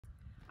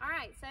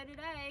right, so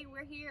today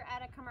we're here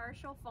at a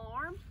commercial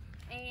farm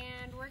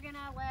and we're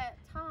gonna let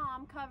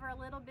Tom cover a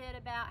little bit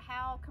about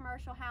how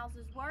commercial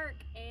houses work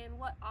and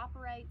what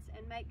operates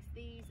and makes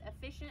these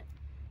efficient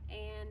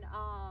and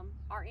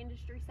our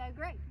industry so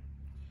great.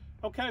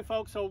 Okay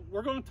folks, so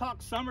we're going to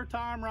talk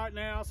summertime right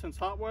now since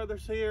hot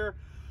weather's here.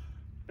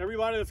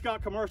 Everybody that's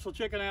got commercial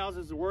chicken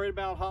houses is worried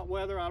about hot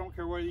weather. I don't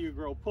care whether you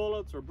grow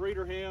pullets or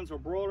breeder hens or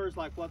broilers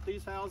like what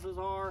these houses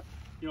are.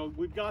 You know,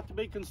 we've got to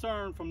be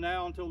concerned from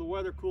now until the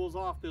weather cools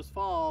off this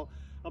fall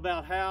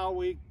about how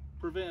we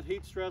prevent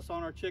heat stress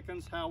on our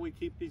chickens, how we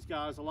keep these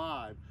guys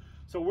alive.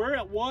 So we're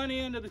at one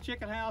end of the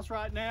chicken house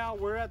right now.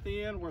 We're at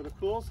the end where the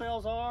cool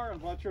cells are,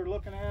 and what you're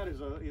looking at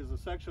is a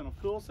section of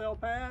cool cell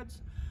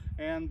pads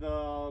and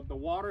the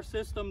water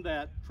system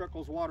that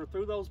trickles water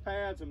through those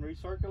pads and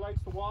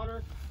recirculates the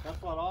water.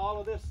 That's what all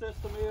of this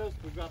system is.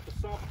 We've got the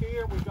sump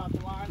here, we've got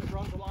the line that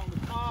runs along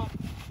the top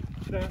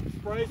that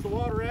sprays the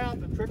water out,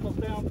 that trickles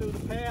down through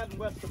the pad and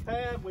wets the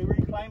pad. We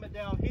reclaim it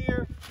down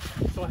here.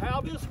 So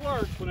how this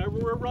works, whenever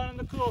we're running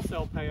the cool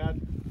cell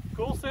pad,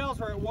 cool cells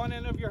are at one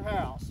end of your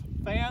house.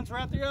 Fans are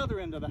at the other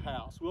end of the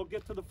house. We'll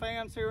get to the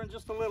fans here in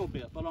just a little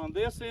bit, but on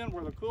this end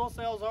where the cool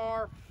cells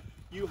are,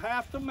 you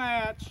have to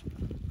match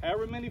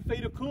however many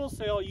feet of cool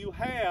cell you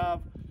have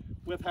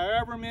with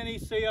however many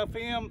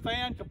CFM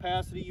fan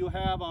capacity you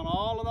have on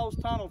all of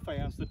those tunnel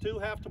fans. The two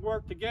have to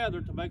work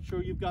together to make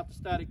sure you've got the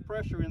static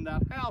pressure in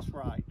that house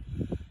right.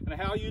 And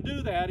how you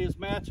do that is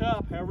match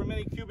up however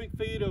many cubic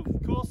feet of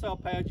cool cell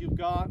pads you've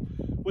got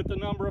with the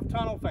number of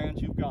tunnel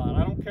fans you've got.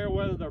 I don't care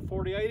whether they're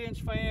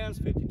 48-inch fans,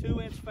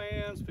 52-inch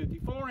fans,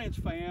 54-inch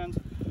fans.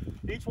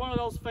 Each one of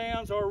those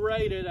fans are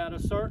rated at a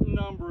certain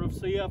number of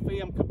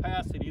CFM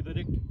capacity that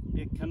it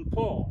can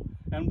pull.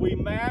 And we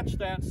match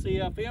that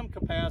CFM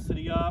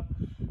capacity up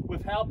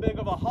with how big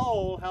of a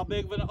hole, how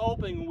big of an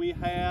opening we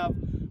have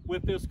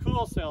with this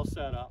cool cell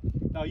setup.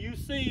 Now you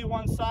see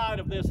one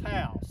side of this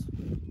house.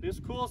 This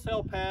cool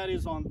cell pad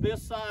is on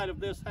this side of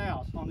this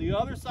house. On the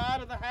other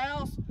side of the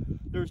house,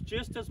 there's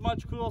just as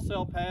much cool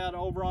cell pad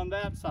over on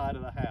that side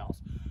of the house.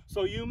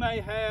 So you may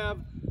have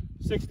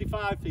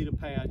 65 feet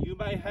of pad, you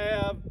may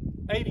have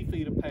 80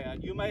 feet of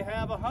pad, you may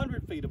have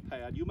 100 feet of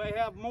pad, you may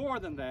have more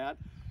than that.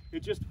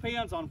 It just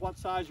depends on what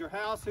size your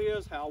house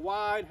is, how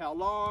wide, how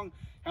long,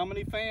 how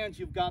many fans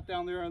you've got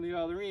down there on the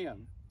other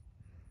end.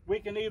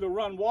 We can either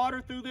run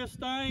water through this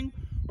thing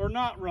or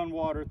not run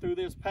water through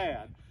this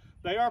pad.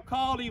 They are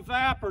called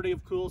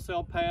evaporative cool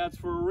cell pads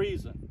for a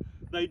reason.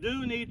 They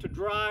do need to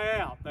dry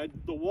out.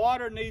 The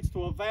water needs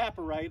to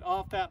evaporate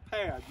off that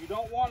pad. You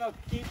don't want to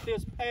keep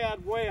this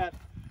pad wet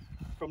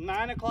from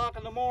 9 o'clock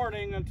in the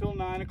morning until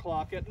 9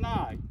 o'clock at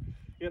night.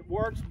 It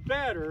works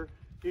better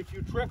if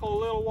you trickle a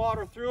little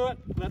water through it,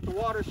 let the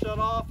water shut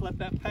off, let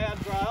that pad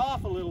dry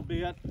off a little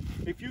bit.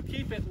 If you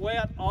keep it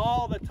wet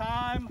all the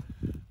time,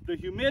 the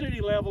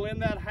humidity level in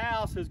that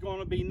house is going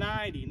to be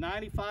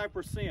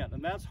 95%,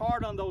 and that's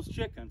hard on those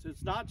chickens.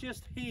 It's not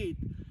just heat,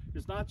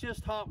 it's not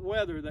just hot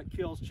weather that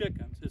kills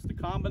chickens. It's the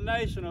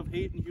combination of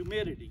heat and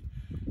humidity.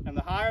 And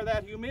the higher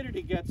that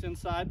humidity gets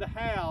inside the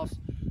house,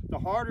 the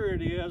harder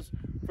it is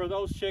for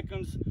those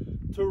chickens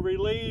to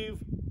relieve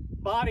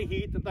body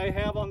heat that they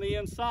have on the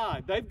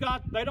inside. They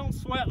don't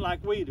sweat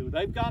like we do.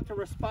 They've got to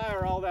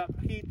respire all that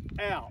heat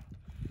out.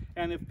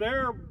 And if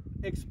they're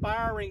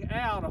expiring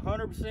out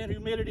 100%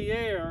 humidity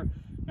air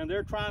and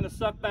they're trying to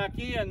suck back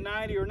in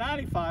 90 or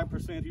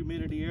 95%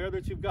 humidity air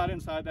that you've got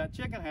inside that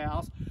chicken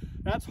house,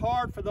 that's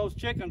hard for those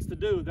chickens to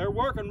do. They're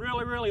working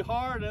really, really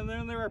hard and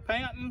then they're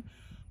panting,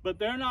 but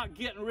they're not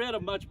getting rid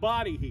of much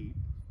body heat,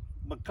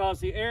 because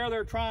the air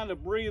they're trying to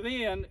breathe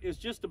in is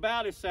just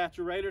about as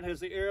saturated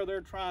as the air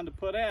they're trying to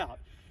put out.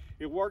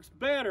 It works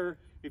better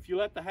if you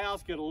let the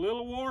house get a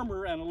little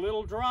warmer and a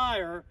little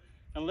drier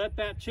and let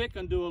that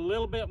chicken do a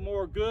little bit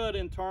more good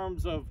in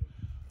terms of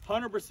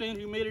 100%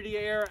 humidity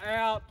air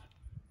out,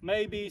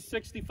 maybe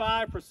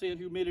 65%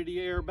 humidity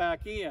air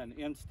back in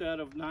instead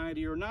of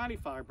 90 or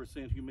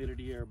 95%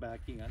 humidity air back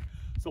in.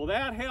 So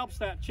that helps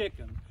that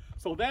chicken.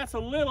 So that's a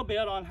little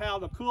bit on how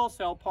the cool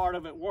cell part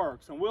of it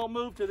works. And we'll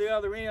move to the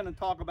other end and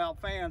talk about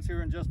fans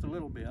here in just a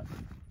little bit.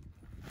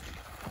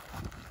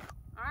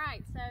 All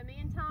right, so me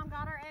and Tom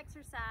got our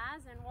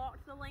exercise and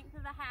walked the length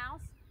of the house.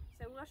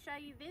 So we'll show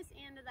you this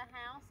end of the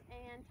house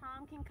and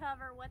Tom can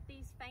cover what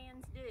these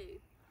fans do.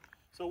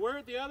 So we're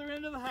at the other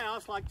end of the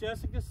house, like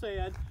Jessica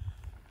said.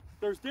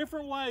 There's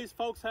different ways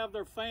folks have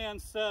their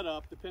fans set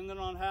up depending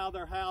on how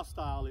their house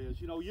style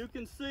is. You know, you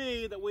can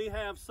see that we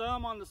have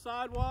some on the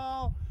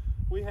sidewall.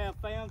 We have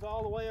fans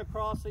all the way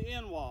across the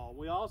end wall.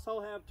 We also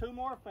have two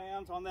more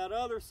fans on that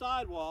other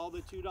side wall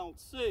that you don't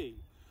see.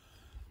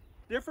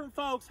 Different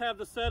folks have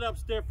the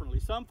setups differently.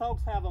 Some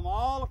folks have them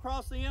all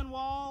across the end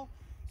wall.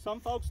 Some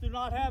folks do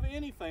not have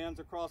any fans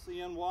across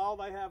the end wall.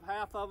 They have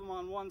half of them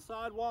on one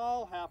side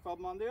wall, half of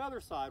them on the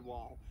other side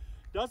wall.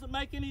 Doesn't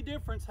make any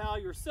difference how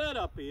your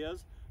setup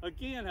is.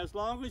 Again, as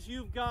long as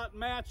you've got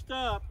matched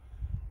up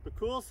the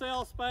cool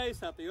cell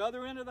space at the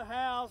other end of the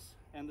house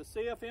and the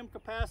CFM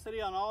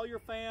capacity on all your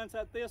fans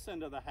at this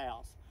end of the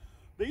house.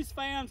 These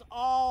fans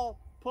all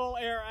pull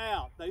air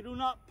out. They do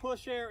not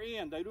push air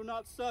in. They do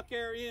not suck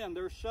air in.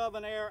 They're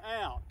shoving air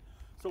out.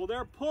 So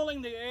they're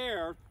pulling the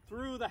air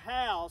through the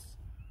house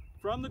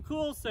from the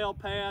cool cell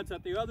pads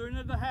at the other end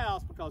of the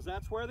house, because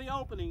that's where the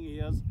opening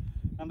is,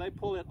 and they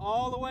pull it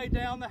all the way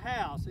down the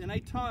house in a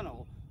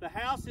tunnel. The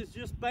house is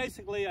just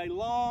basically a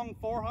long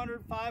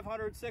 400,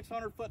 500,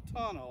 600 foot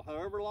tunnel,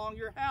 however long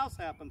your house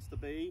happens to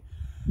be.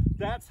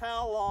 That's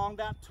how long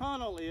that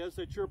tunnel is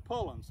that you're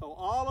pulling. So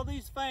all of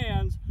these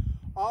fans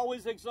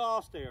always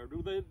exhaust air.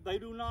 They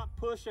do not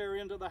push air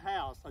into the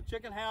house. A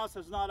chicken house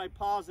is not a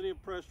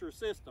positive pressure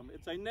system.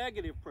 It's a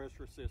negative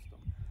pressure system.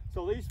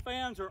 So these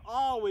fans are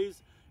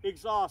always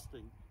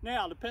exhausting.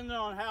 Now, depending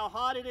on how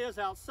hot it is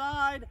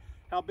outside,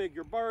 how big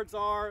your birds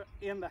are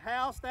in the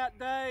house that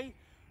day,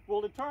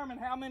 will determine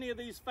how many of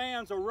these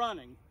fans are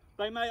running.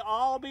 They may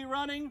all be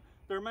running.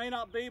 There may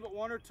not be but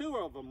 1 or 2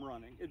 of them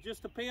running. It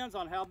just depends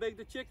on how big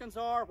the chickens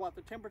are, what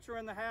the temperature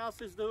in the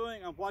house is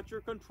doing, and what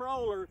your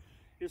controller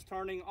is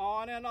turning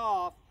on and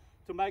off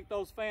to make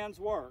those fans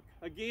work.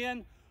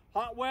 Again,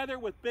 hot weather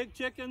with big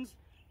chickens,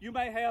 you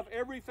may have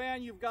every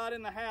fan you've got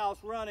in the house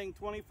running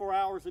 24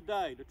 hours a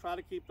day to try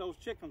to keep those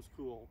chickens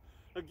cool.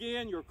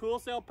 Again, your cool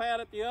cell pad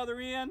at the other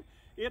end,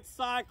 it's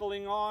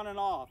cycling on and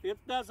off. It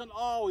doesn't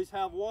always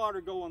have water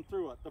going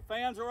through it. The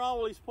fans are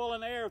always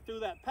pulling air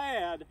through that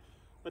pad,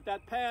 but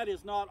that pad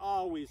is not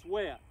always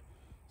wet.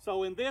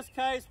 So in this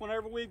case,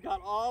 whenever we've got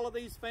all of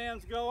these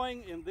fans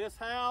going in this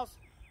house,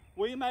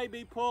 we may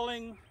be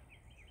pulling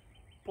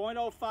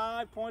 0.05,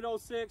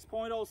 0.06,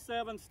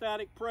 0.07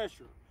 static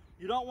pressure.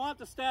 You don't want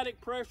the static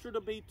pressure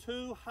to be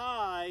too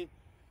high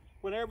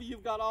whenever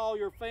you've got all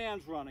your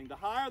fans running. The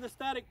higher the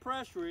static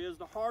pressure is,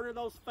 the harder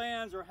those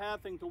fans are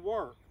having to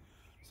work.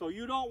 So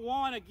you don't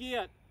want to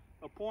get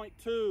a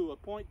 0.2, a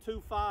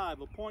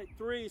 0.25, a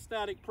 0.3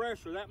 static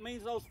pressure. That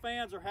means those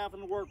fans are having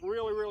to work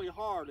really, really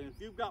hard. And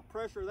if you've got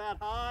pressure that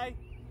high,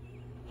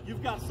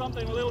 you've got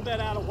something a little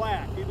bit out of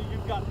whack. Either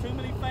you've got too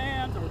many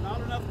fans or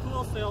not enough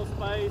cool cell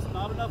space,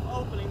 not enough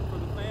opening for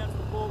the fans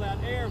to pull that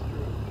air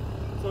through.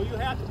 So you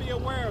have to be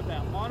aware of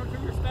that. Monitor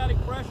your static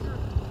pressure,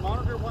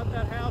 monitor what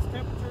that house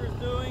temperature is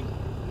doing,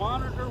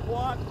 monitor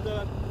what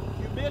the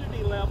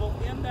humidity level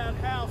in that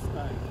house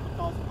stays,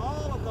 because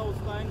all of those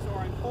things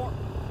are important.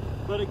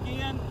 But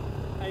again,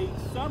 a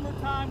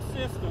summertime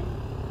system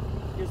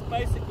is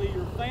basically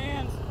your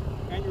fans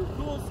and your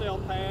cool cell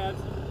pads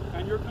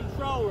and your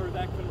controller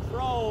that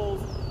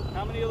controls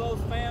how many of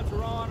those fans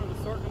are on in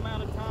a certain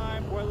amount of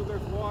time, whether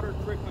there's water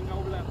trickling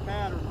over that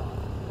pad or not.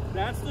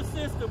 That's the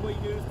system we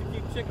use to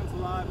keep chickens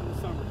alive in the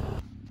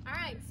summertime. All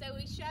right, so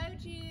we showed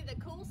you the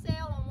cool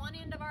cell on one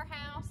end of our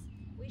house.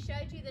 We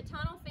showed you the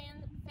tunnel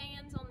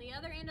fans on the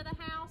other end of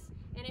the house.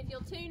 And if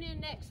you'll tune in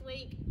next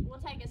week, we'll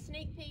take a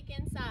sneak peek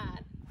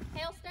inside.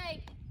 Hail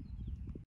Steak!